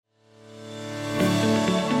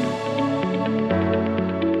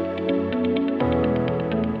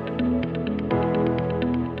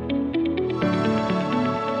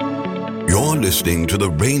listening to the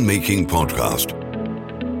Rainmaking Podcast.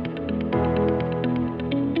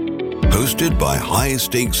 Hosted by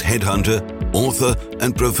high-stakes headhunter, author,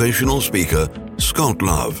 and professional speaker, Scott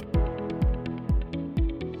Love.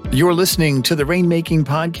 You're listening to the Rainmaking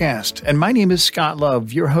Podcast, and my name is Scott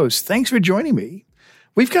Love, your host. Thanks for joining me.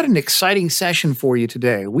 We've got an exciting session for you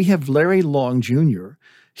today. We have Larry Long Jr.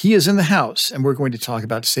 He is in the house, and we're going to talk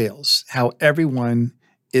about sales, how everyone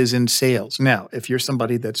is in sales. Now, if you're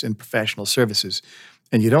somebody that's in professional services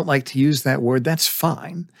and you don't like to use that word, that's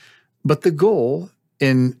fine. But the goal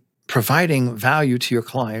in providing value to your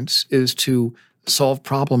clients is to solve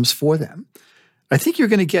problems for them. I think you're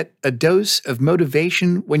going to get a dose of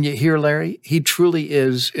motivation when you hear Larry. He truly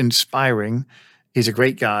is inspiring. He's a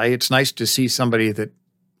great guy. It's nice to see somebody that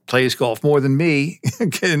plays golf more than me,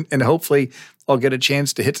 and hopefully I'll get a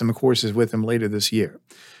chance to hit some courses with him later this year.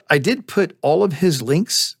 I did put all of his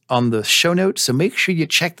links on the show notes, so make sure you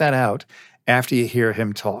check that out after you hear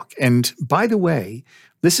him talk. And by the way,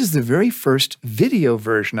 this is the very first video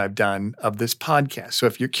version I've done of this podcast. So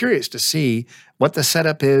if you're curious to see what the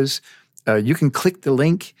setup is, you can click the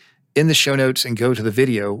link in the show notes and go to the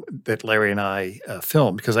video that Larry and I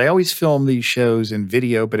filmed, because I always film these shows in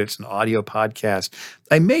video, but it's an audio podcast.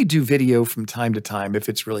 I may do video from time to time if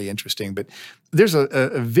it's really interesting, but there's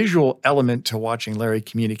a visual element to watching Larry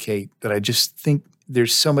communicate that I just think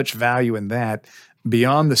there's so much value in that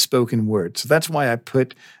beyond the spoken word. So that's why I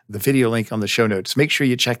put the video link on the show notes. Make sure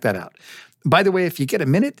you check that out. By the way, if you get a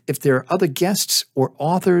minute, if there are other guests or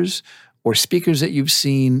authors or speakers that you've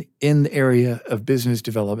seen in the area of business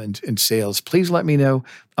development and sales, please let me know.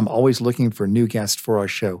 I'm always looking for new guests for our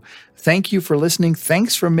show. Thank you for listening.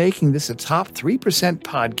 Thanks for making this a top 3%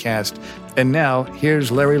 podcast. And now,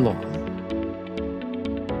 here's Larry Long.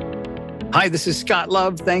 Hi, this is Scott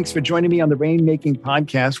Love. Thanks for joining me on the Rainmaking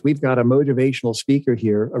Podcast. We've got a motivational speaker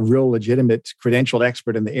here, a real legitimate credentialed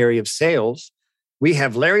expert in the area of sales. We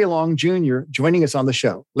have Larry Long Jr. joining us on the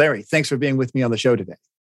show. Larry, thanks for being with me on the show today.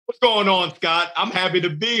 What's going on, Scott? I'm happy to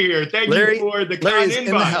be here. Thank you for the kind invite.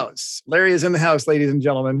 In the house. Larry is in the house, ladies and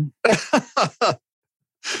gentlemen.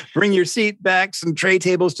 Bring your seat backs and tray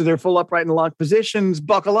tables to their full upright and locked positions.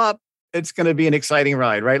 Buckle up. It's going to be an exciting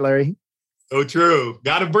ride, right, Larry? So true.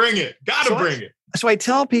 Got to bring it. Bring it. So I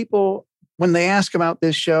tell people when they ask about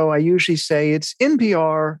this show, I usually say it's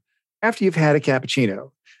NPR after you've had a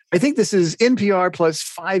cappuccino. I think this is NPR plus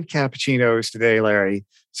 5 cappuccinos today, Larry.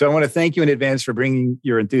 So I want to thank you in advance for bringing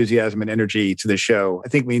your enthusiasm and energy to the show. I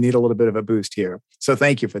think we need a little bit of a boost here. So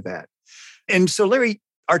thank you for that. And so, Larry,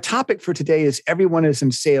 our topic for today is everyone is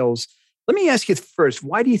in sales. Let me ask you first,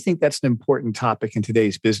 why do you think that's an important topic in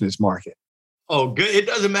today's business market? Oh, good. It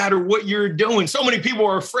doesn't matter what you're doing. So many people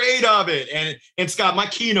are afraid of it. And Scott, my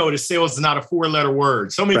keynote is sales is not a 4-letter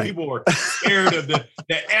word. So many people are scared of the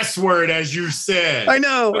S word, as you said. I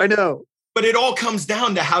know. But it all comes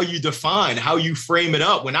down to how you define, how you frame it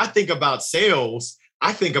up. When I think about sales,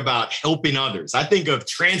 I think about helping others. I think of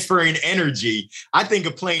transferring energy. I think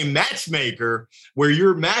of playing matchmaker, where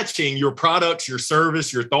you're matching your products, your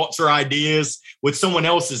service, your thoughts or ideas with someone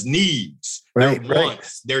else's needs, their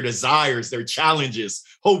wants, their desires, their challenges,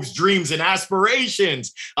 hopes, dreams, and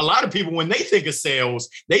aspirations. A lot of people, when they think of sales,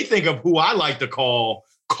 they think of who I like to call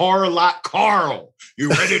Carl. You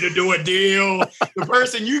ready to do a deal? The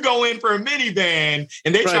person you go in for a minivan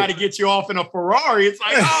and they try to get you off in a Ferrari. It's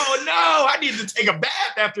like, oh no, I need to take a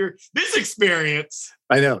bath after this experience.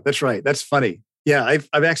 I know. That's right. That's funny. Yeah,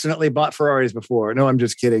 I've accidentally bought Ferraris before. No, I'm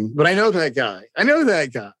just kidding. But I know that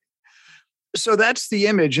guy. So that's the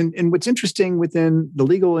image. And what's interesting within the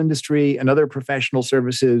legal industry and other professional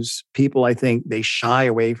services, people, I think they shy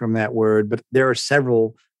away from that word, but there are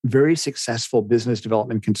several very successful business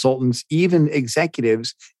development consultants, even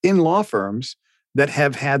executives in law firms that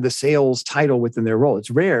have had the sales title within their role. It's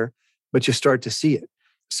rare, but you start to see it.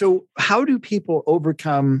 So how do people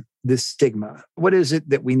overcome this stigma? What is it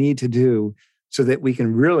that we need to do so that we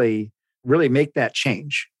can really, really make that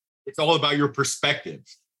change? It's all about your perspective.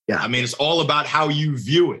 Yeah. I mean, it's all about how you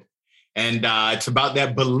view it. And it's about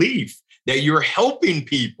that belief that you're helping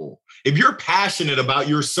people. If you're passionate about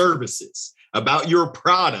your services, about your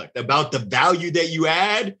product, about the value that you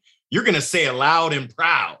add, you're going to say it loud and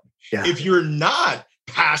proud. Yeah. If you're not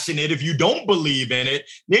passionate, if you don't believe in it,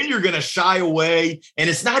 then you're going to shy away. And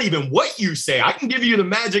it's not even what you say. I can give you the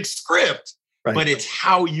magic script, but it's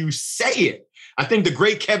how you say it. I think the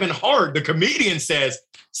great Kevin Hart, the comedian, says,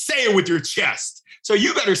 say it with your chest. So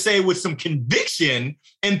you better say it with some conviction,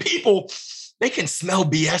 and people, they can smell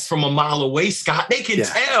BS from a mile away, Scott. They can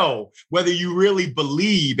tell whether you really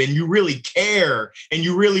believe and you really care and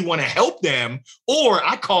you really want to help them, or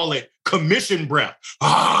I call it commission breath.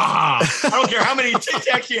 I don't care how many Tic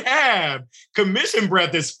Tacs you have. Commission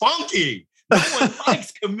breath is funky. No one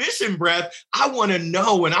likes commission breath. I want to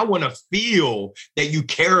know and I want to feel that you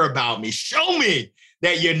care about me. Show me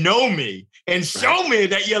that you know me and show me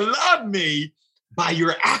that you love me by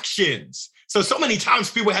your actions. So many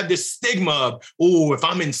times people have this stigma of, oh, if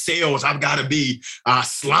I'm in sales, I've got to be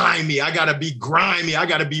slimy. I got to be grimy. I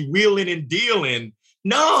got to be wheeling and dealing.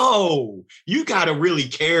 No, you got to really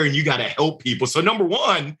care and you got to help people. So number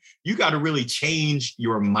one, you got to really change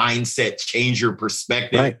your mindset, change your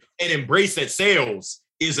perspective, and embrace that sales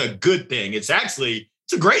is a good thing. It's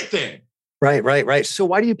a great thing. Right. So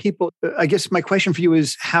why do you people, I guess my question for you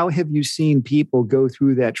is, how have you seen people go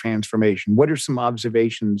through that transformation? What are some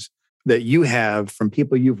observations that you have from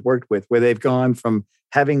people you've worked with where they've gone from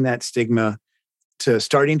having that stigma to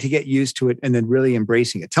starting to get used to it and then really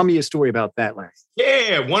embracing it? Tell me a story about that, Larry.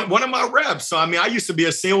 Yeah, one of my reps. So, I used to be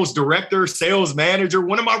a sales director, sales manager.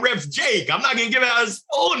 One of my reps, Jake, I'm not going to give out his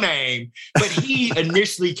full name, but he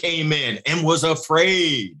initially came in and was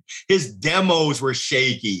afraid. His demos were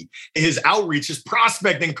shaky. His outreach, his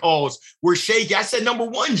prospecting calls were shaky. I said, number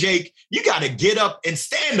one, Jake, you got to get up and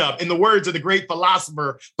stand up, in the words of the great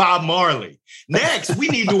philosopher, Bob Marley. Next, we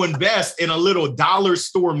need to invest in a little dollar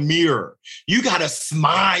store mirror. You got to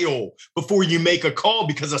smile before you make a call,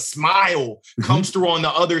 because a smile comes through on the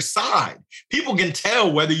other side. People can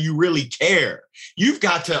tell whether you really care. You've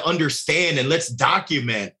got to understand, and let's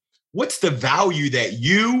document what's the value that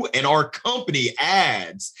you and our company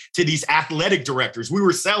adds to these athletic directors. We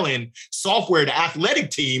were selling software to athletic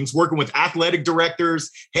teams, working with athletic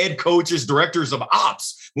directors, head coaches, directors of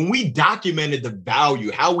ops. When we documented the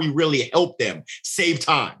value, how we really help them save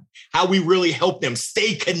time, how we really help them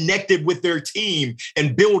stay connected with their team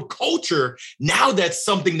and build culture, now that's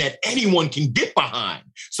something that anyone can get behind.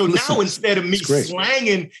 So now instead of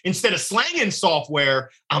slanging software,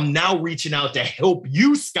 I'm now reaching out to help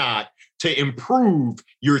you, Scott, to improve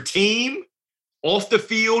your team off the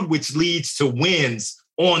field, which leads to wins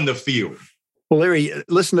on the field. Well, Larry,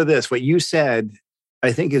 listen to this. What you said,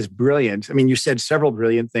 I think, is brilliant. You said several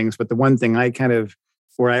brilliant things, but the one thing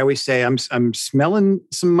where I always say, I'm smelling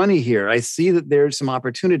some money here. I see that there's some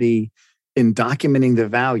opportunity in documenting the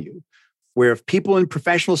value, where if people in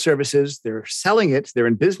professional services, they're selling it, they're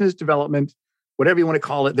in business development, whatever you want to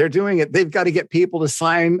call it, they're doing it. They've got to get people to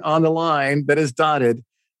sign on the line that is dotted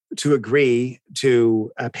to agree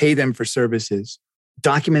to pay them for services,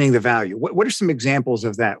 documenting the value. What are some examples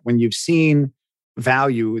of that when you've seen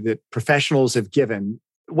value that professionals have given?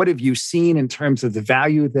 What have you seen in terms of the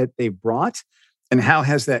value that they've brought? And how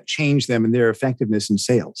has that changed them and their effectiveness in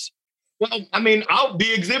sales? Well, I'll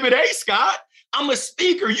be Exhibit A, Scott. I'm a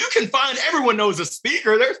speaker. You can find, everyone knows a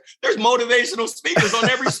speaker. There's motivational speakers on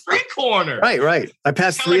every street corner. Right. I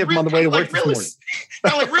passed three of them on the way to work this morning.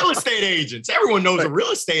 Kind of like real estate agents. Everyone knows a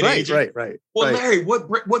real estate agent. Right. Well, Larry,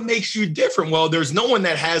 what makes you different? Well, there's no one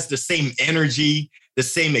that has the same energy, the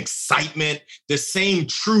same excitement, the same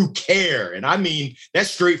true care. And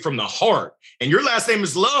that's straight from the heart. And your last name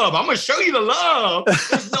is Love. I'm going to show you the love.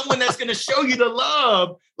 There's no one that's going to show you the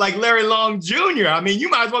love like Larry Long Jr. You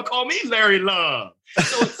might as well call me Larry Love.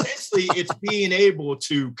 So essentially, it's being able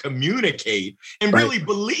to communicate and really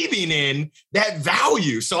believing in that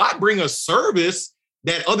value. So I bring a service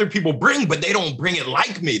that other people bring, but they don't bring it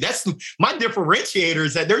like me. That's my differentiator,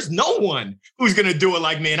 is that there's no one who's going to do it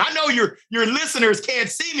like me. And I know your listeners can't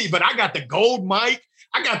see me, but I got the gold mic.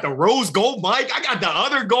 I got the rose gold mic. I got the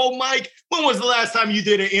other gold mic. When was the last time you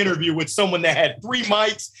did an interview with someone that had 3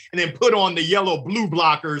 mics and then put on the yellow blue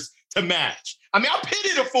blockers to match? I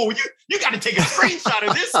pity the fool. You got to take a screenshot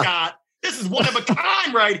of this, Scott. This is one of a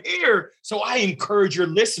kind right here. So I encourage your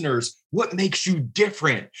listeners, what makes you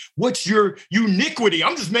different? What's your uniquity?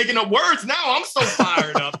 I'm just making up words now. I'm so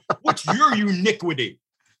fired up. What's your uniquity?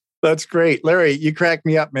 That's great. Larry, you crack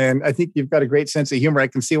me up, man. I think you've got a great sense of humor. I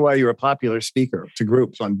can see why you're a popular speaker to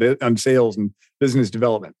groups on sales and business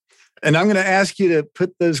development. And I'm going to ask you to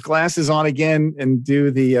put those glasses on again and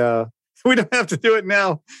do the, we don't have to do it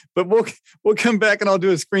now, but we'll come back and I'll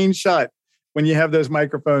do a screenshot when you have those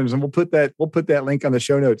microphones, and we'll put that link on the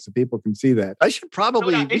show notes so people can see that. I should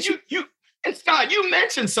probably... And Scott, you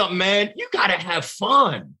mentioned something, man. You got to have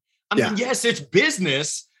fun. Yes, it's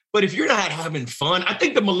business, but if you're not having fun, I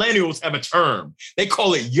think the millennials have a term. They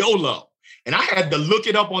call it YOLO. And I had to look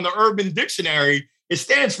it up on the Urban Dictionary. It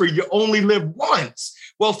stands for you only live once.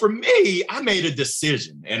 Well, for me, I made a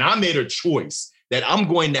decision and I made a choice that I'm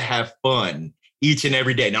going to have fun each and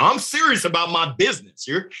every day. Now, I'm serious about my business.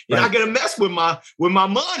 You're not going to mess with my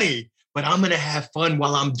money, but I'm going to have fun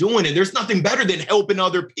while I'm doing it. There's nothing better than helping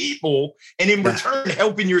other people and in return,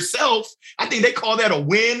 helping yourself. I think they call that a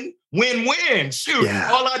win-win-win. Shoot,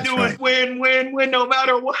 all I do is win no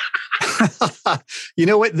matter what. You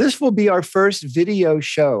know what? This will be our first video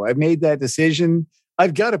show. I made that decision.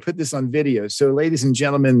 I've got to put this on video. So ladies and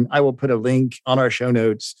gentlemen, I will put a link on our show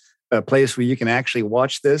notes, a place where you can actually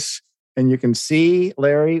watch this. And you can see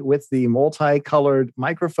Larry with the multicolored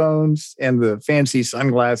microphones and the fancy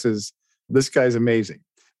sunglasses. This guy's amazing.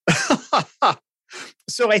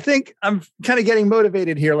 So I think I'm kind of getting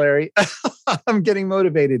motivated here, Larry. I'm getting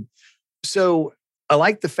motivated. So I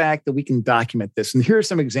like the fact that we can document this. And here are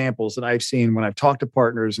some examples that I've seen when I've talked to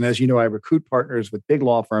partners. And as you know, I recruit partners with big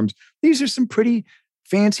law firms. These are some pretty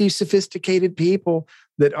fancy, sophisticated people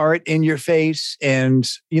that aren't in your face. And,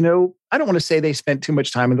 you know, I don't want to say they spent too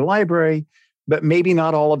much time in the library, but maybe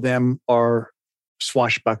not all of them are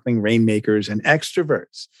swashbuckling rainmakers and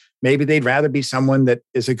extroverts. Maybe they'd rather be someone that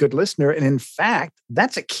is a good listener. And in fact,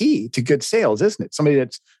 that's a key to good sales, isn't it? Somebody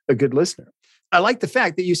that's a good listener. I like the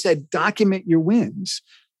fact that you said document your wins.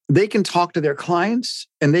 They can talk to their clients,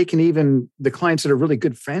 and they can even, the clients that are really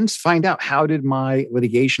good friends, find out, how did my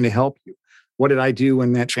litigation to help you? What did I do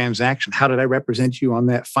in that transaction? How did I represent you on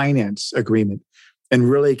that finance agreement? And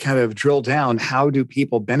really kind of drill down, how do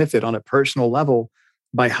people benefit on a personal level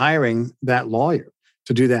by hiring that lawyer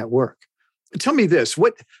to do that work? Tell me this,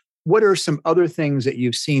 what are some other things that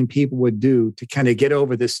you've seen people would do to kind of get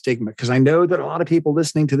over this stigma? Because I know that a lot of people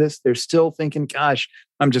listening to this, they're still thinking, gosh,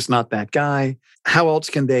 I'm just not that guy. How else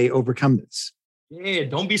can they overcome this? Yeah,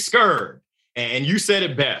 don't be scared. And you said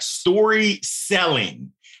it best, story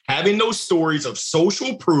selling. Having those stories of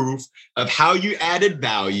social proof of how you added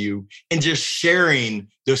value and just sharing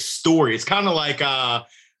the story. It's kind of like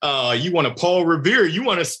you want to Paul Revere, you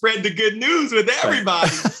want to spread the good news with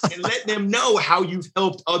everybody and let them know how you've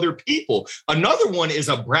helped other people. Another one is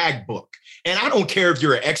a brag book. And I don't care if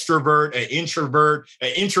you're an extrovert, an introvert,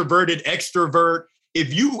 an introverted extrovert.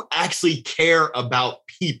 If you actually care about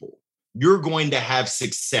people, you're going to have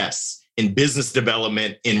success in business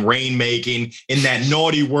development, in rainmaking, in that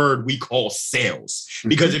naughty word we call sales.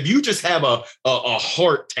 Because if you just have a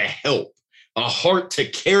heart to help, a heart to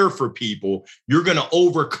care for people, you're going to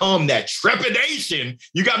overcome that trepidation.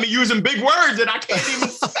 You got me using big words that I can't even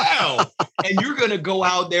spell. And you're going to go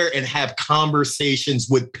out there and have conversations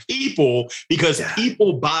with people, because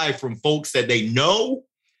people buy from folks that they know,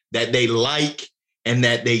 that they like, and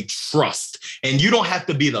that they trust. And you don't have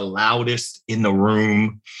to be the loudest in the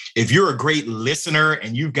room. If you're a great listener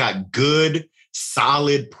and you've got good,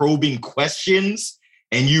 solid, probing questions,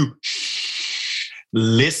 and you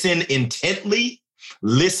listen intently,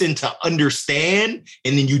 listen to understand,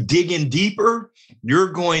 and then you dig in deeper,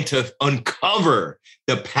 you're going to uncover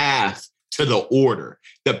the path to the order,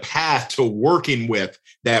 the path to working with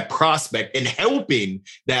that prospect and helping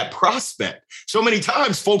that prospect. So many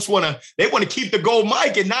times folks want to keep the gold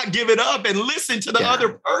mic and not give it up and listen to the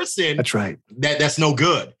other person. That's right. That's no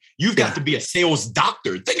good. You've got to be a sales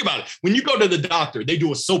doctor. Think about it. When you go to the doctor, they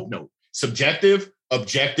do a SOAP note: subjective,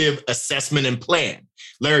 objective, assessment, and plan.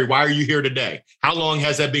 Larry, why are you here today? How long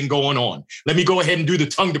has that been going on? Let me go ahead and do the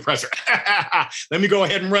tongue depressor. Let me go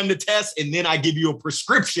ahead and run the test, and then I give you a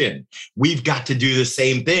prescription. We've got to do the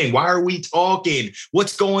same thing. Why are we talking?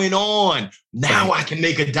 What's going on? Now I can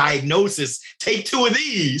make a diagnosis. Take 2 of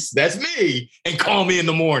these, that's me, and call me in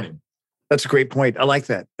the morning. That's a great point. I like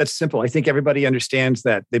that. That's simple. I think everybody understands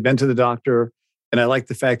that. They've been to the doctor. And I like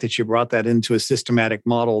the fact that you brought that into a systematic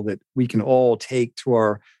model that we can all take to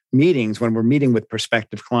our meetings when we're meeting with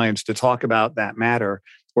prospective clients to talk about that matter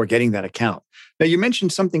or getting that account. Now, you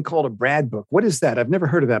mentioned something called a brag book. What is that? I've never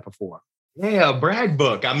heard of that before. Yeah, a brag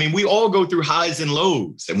book. I mean, we all go through highs and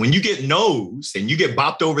lows. And when you get no's and you get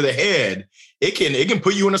bopped over the head, it can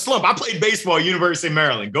put you in a slump. I played baseball at University of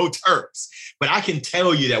Maryland. Go Terps. But I can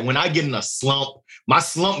tell you that when I get in a slump, my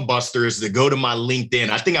slump buster is to go to my LinkedIn.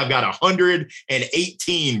 I think I've got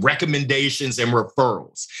 118 recommendations and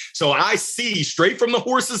referrals. So I see straight from the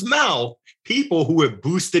horse's mouth people who have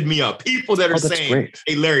boosted me up, people that are saying, great.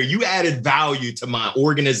 Hey, Larry, you added value to my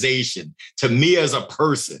organization, to me as a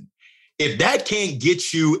person. If that can't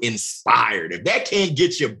get you inspired, if that can't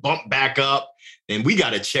get you bumped back up, then we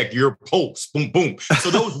got to check your pulse. Boom, boom.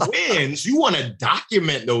 So those wins, you want to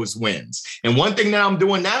document those wins. And one thing that I'm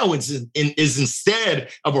doing now is instead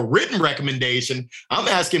of a written recommendation, I'm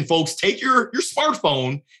asking folks, take your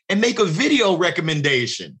smartphone and make a video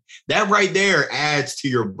recommendation. That right there adds to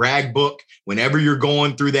your brag book. Whenever you're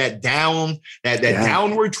going through that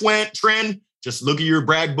downward trend, just look at your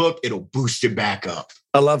brag book. It'll boost you back up.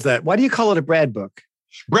 I love that. Why do you call it a brag book?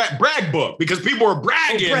 Brag book, because people are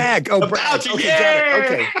bragging about you. Okay, yeah.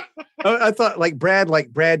 got it. Okay. I thought like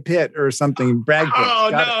Brad Pitt or something. Brag book. Oh,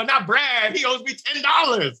 no, not Brad. He owes me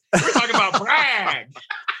 $10. We're talking about brag.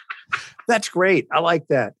 That's great. I like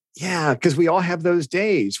that. Yeah, because we all have those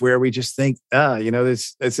days where we just think,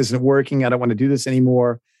 this isn't working. I don't want to do this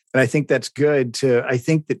anymore. And I think that's good I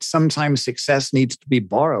think that sometimes success needs to be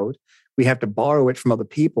borrowed. We have to borrow it from other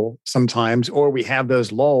people sometimes, or we have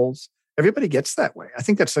those lulls. Everybody gets that way. I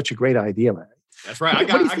think that's such a great idea, Larry. That's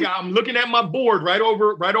right. I'm looking at my board right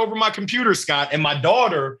over my computer, Scott, and my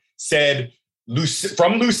daughter said,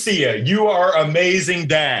 from Lucia, you are amazing,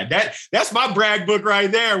 Dad. That's my brag book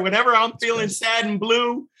right there. Whenever I'm feeling sad and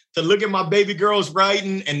blue, to look at my baby girl's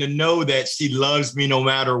writing and to know that she loves me no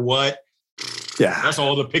matter what. Yeah, that's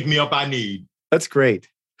all the pick me up I need. That's great.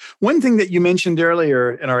 One thing that you mentioned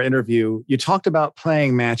earlier in our interview, you talked about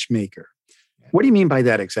playing matchmaker. What do you mean by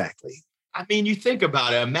that exactly? I mean, you think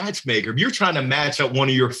about it, a matchmaker, if you're trying to match up one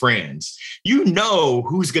of your friends, you know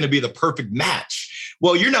who's going to be the perfect match.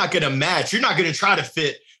 Well, you're not going to match. You're not going to try to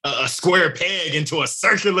fit a square peg into a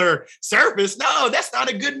circular surface. No, that's not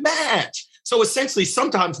a good match. So essentially,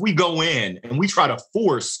 sometimes we go in and we try to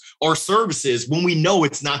force our services when we know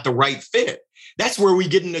it's not the right fit. That's where we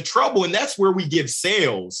get into trouble. And that's where we give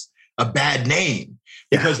sales a bad name,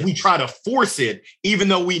 because we try to force it, even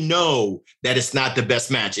though we know that it's not the best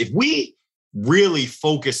match. If we really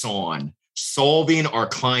focus on solving our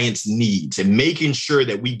clients' needs and making sure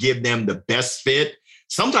that we give them the best fit,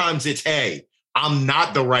 sometimes it's, hey, I'm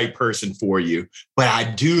not the right person for you, but I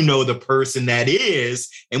do know the person that is,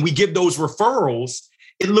 and we give those referrals.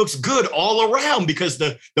 It looks good all around because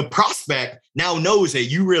the prospect now knows that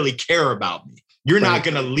you really care about me. You're not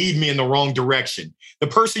going to lead me in the wrong direction. The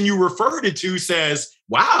person you referred it to says,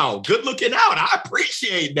 wow, good looking out. I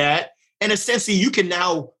appreciate that. And essentially, you can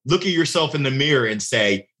now look at yourself in the mirror and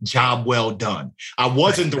say, job well done. I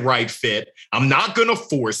wasn't the right fit. I'm not going to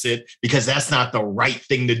force it because that's not the right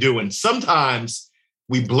thing to do. And sometimes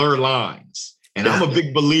we blur lines. And I'm a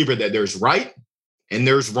big believer that there's right and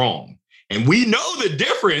there's wrong. And we know the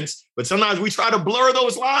difference, but sometimes we try to blur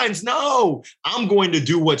those lines. No, I'm going to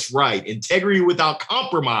do what's right. Integrity without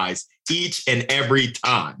compromise each and every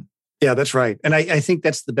time. Yeah, that's right. And I think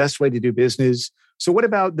that's the best way to do business. So what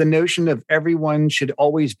about the notion of everyone should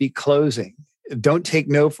always be closing? Don't take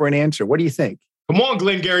no for an answer. What do you think? Come on,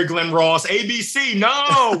 Glenn Gary, Glenn Ross, ABC.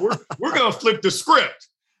 No, we're going to flip the script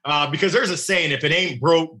because there's a saying, if it ain't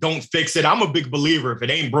broke, don't fix it. I'm a big believer. If it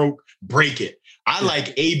ain't broke, break it. I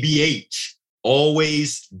like ABH,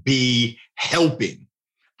 always be helping.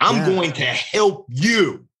 I'm going to help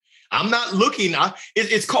you. I'm not looking,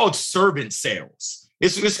 it's called servant sales.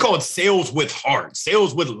 It's called sales with heart,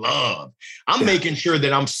 sales with love. I'm making sure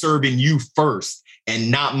that I'm serving you first and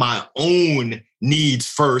not my own needs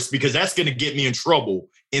first, because that's going to get me in trouble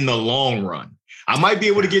in the long run. I might be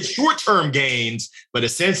able to get short-term gains, but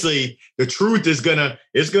essentially the truth is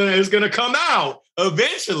gonna come out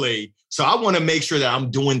eventually. So I want to make sure that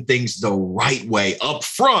I'm doing things the right way up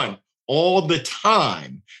front all the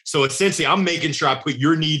time. So essentially, I'm making sure I put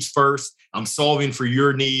your needs first. I'm solving for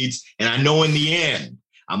your needs. And I know in the end,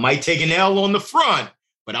 I might take an L on the front,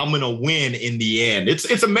 but I'm going to win in the end.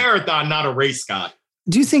 It's a marathon, not a race, Scott.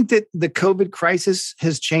 Do you think that the COVID crisis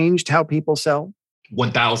has changed how people sell?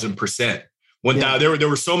 1,000%. There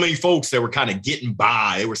were so many folks that were kind of getting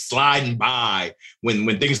by. They were sliding by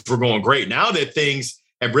when things were going great. Now that things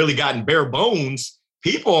have really gotten bare bones,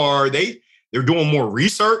 people they're doing more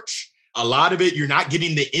research. A lot of it, you're not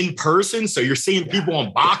getting the in-person. So you're seeing people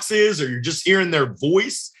on boxes or you're just hearing their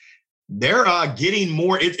voice. They're getting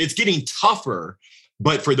more, it's getting tougher.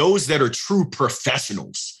 But for those that are true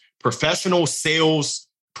professional sales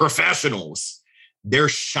professionals, they're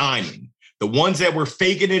shining. The ones that were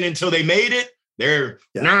faking it until they made it, they're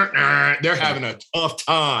having a tough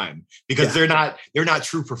time because they're not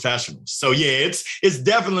true professionals. So it's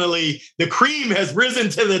definitely, the cream has risen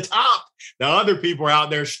to the top. The other people are out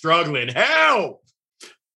there struggling. Help!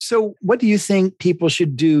 So what do you think people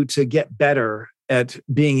should do to get better at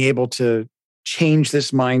being able to change this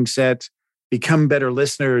mindset, become better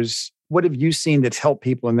listeners? What have you seen that's helped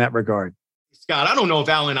people in that regard? Scott, I don't know if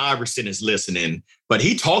Allen Iverson is listening, but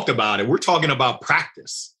he talked about it. We're talking about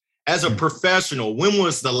practice. As a professional, when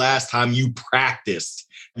was the last time you practiced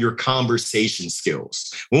your conversation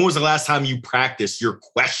skills? When was the last time you practiced your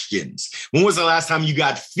questions? When was the last time you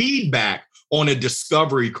got feedback on a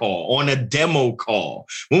discovery call, on a demo call?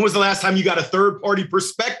 When was the last time you got a third-party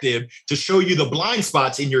perspective to show you the blind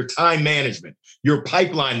spots in your time management, your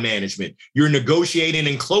pipeline management, your negotiating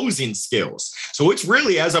and closing skills? So it's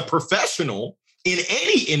really, as a professional in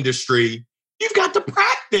any industry, You've got to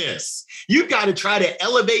practice. You've got to try to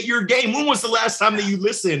elevate your game. When was the last time that you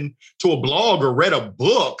listened to a blog or read a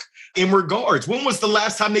book in regards? When was the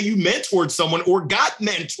last time that you mentored someone or got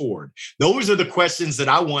mentored? Those are the questions that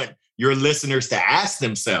I want your listeners to ask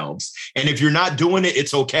themselves. And if you're not doing it,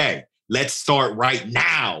 it's okay. Let's start right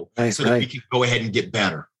now so that we can go ahead and get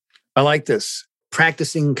better. I like this.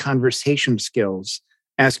 Practicing conversation skills,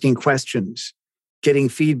 asking questions, getting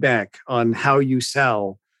feedback on how you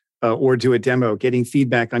sell or do a demo, getting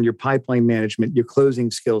feedback on your pipeline management, your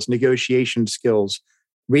closing skills, negotiation skills,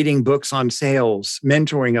 reading books on sales,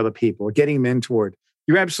 mentoring other people, getting mentored.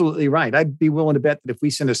 You're absolutely right. I'd be willing to bet that if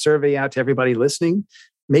we send a survey out to everybody listening,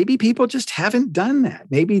 maybe people just haven't done that.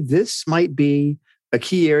 Maybe this might be a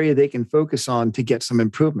key area they can focus on to get some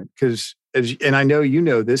improvement. Because, and I know you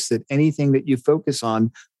know this, that anything that you focus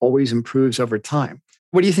on always improves over time.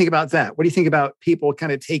 What do you think about that? What do you think about people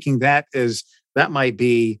kind of taking that as that might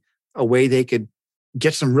be a way they could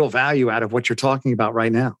get some real value out of what you're talking about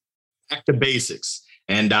right now? Back to basics.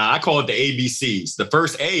 And I call it the ABCs. The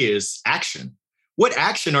first A is action. What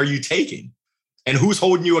action are you taking? And who's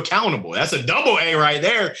holding you accountable? That's a double A right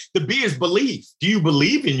there. The B is belief. Do you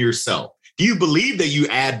believe in yourself? Do you believe that you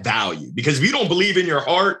add value? Because if you don't believe in your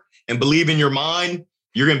heart and believe in your mind,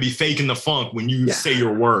 you're going to be faking the funk when you say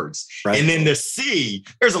your words. Right. And then the C,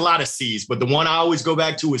 there's a lot of C's, but the one I always go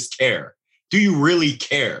back to is care. Do you really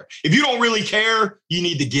care? If you don't really care, you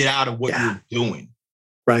need to get out of what you're doing.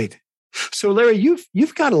 Right. So Larry,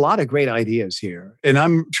 you've got a lot of great ideas here. And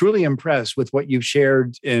I'm truly impressed with what you've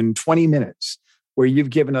shared in 20 minutes, where you've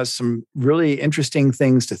given us some really interesting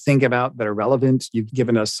things to think about that are relevant. You've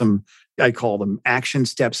given us some, I call them action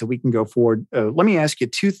steps that we can go forward. Let me ask you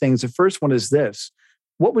two things. The first one is this.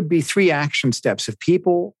 What would be 3 action steps if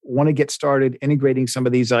people want to get started integrating some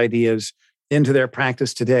of these ideas into their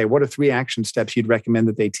practice today? What are 3 action steps you'd recommend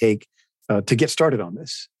that they take to get started on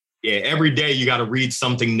this? Yeah, every day you got to read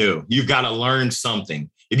something new. You've got to learn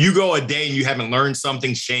something. If you go a day and you haven't learned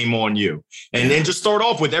something, shame on you. And then just start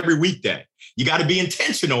off with every weekday. You got to be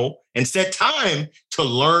intentional and set time to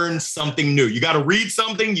learn something new. You got to read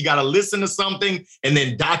something, you got to listen to something, and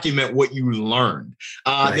then document what you learned.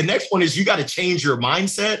 The next one is you got to change your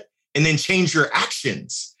mindset and then change your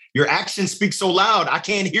actions. Your actions speak so loud. I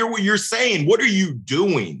can't hear what you're saying. What are you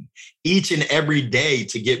doing each and every day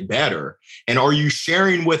to get better? And are you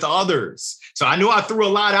sharing with others? So I know I threw a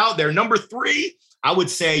lot out there. Number 3, I would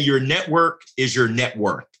say your network is your net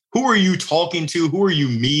worth. Who are you talking to? Who are you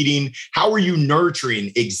meeting? How are you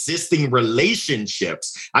nurturing existing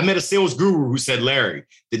relationships? I met a sales guru who said, Larry,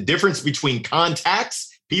 the difference between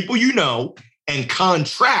contacts, people you know, and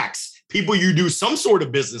contracts, people you do some sort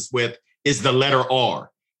of business with, is the letter R.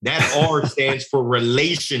 That R stands for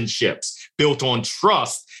relationships built on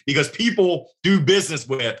trust, because people do business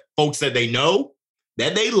with folks that they know,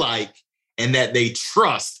 that they like, and that they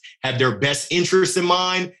trust, have their best interests in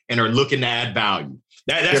mind, and are looking to add value.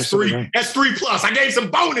 That's 3. Right. That's 3 plus. I gave some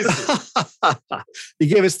bonuses. You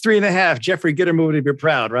gave us 3.5. Jeffrey Gitterman would be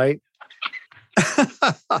proud, right?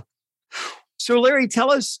 So Larry,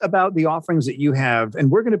 tell us about the offerings that you have,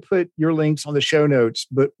 and we're going to put your links on the show notes,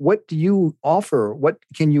 but what do you offer? What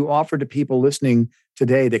can you offer to people listening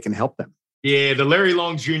today that can help them? Yeah, the Larry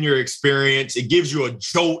Long Jr. experience, it gives you a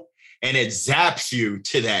jolt and it zaps you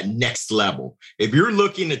to that next level. If you're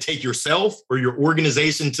looking to take yourself or your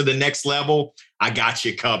organization to the next level, I got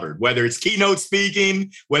you covered. Whether it's keynote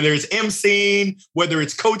speaking, whether it's emceeing, whether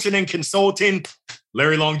it's coaching and consulting,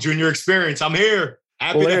 Larry Long Jr. experience, I'm here.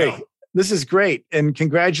 Happy to help. This is great. And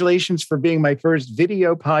congratulations for being my first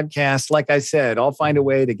video podcast. Like I said, I'll find a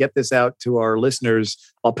way to get this out to our listeners.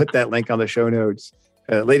 I'll put that link on the show notes.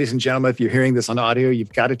 Ladies and gentlemen, if you're hearing this on audio,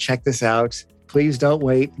 you've got to check this out. Please don't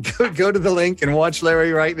wait. Go to the link and watch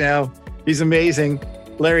Larry right now. He's amazing.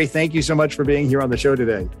 Larry, thank you so much for being here on the show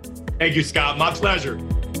today. Thank you, Scott. My pleasure.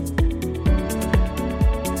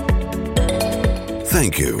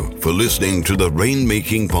 Thank you for listening to the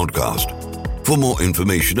Rainmaking Podcast. For more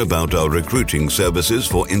information about our recruiting services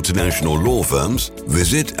for international law firms,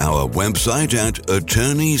 visit our website at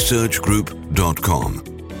attorneysearchgroup.com.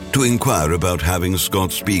 To inquire about having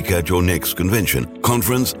Scott speak at your next convention,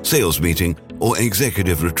 conference, sales meeting, or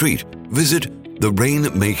executive retreat, visit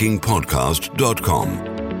therainmakingpodcast.com.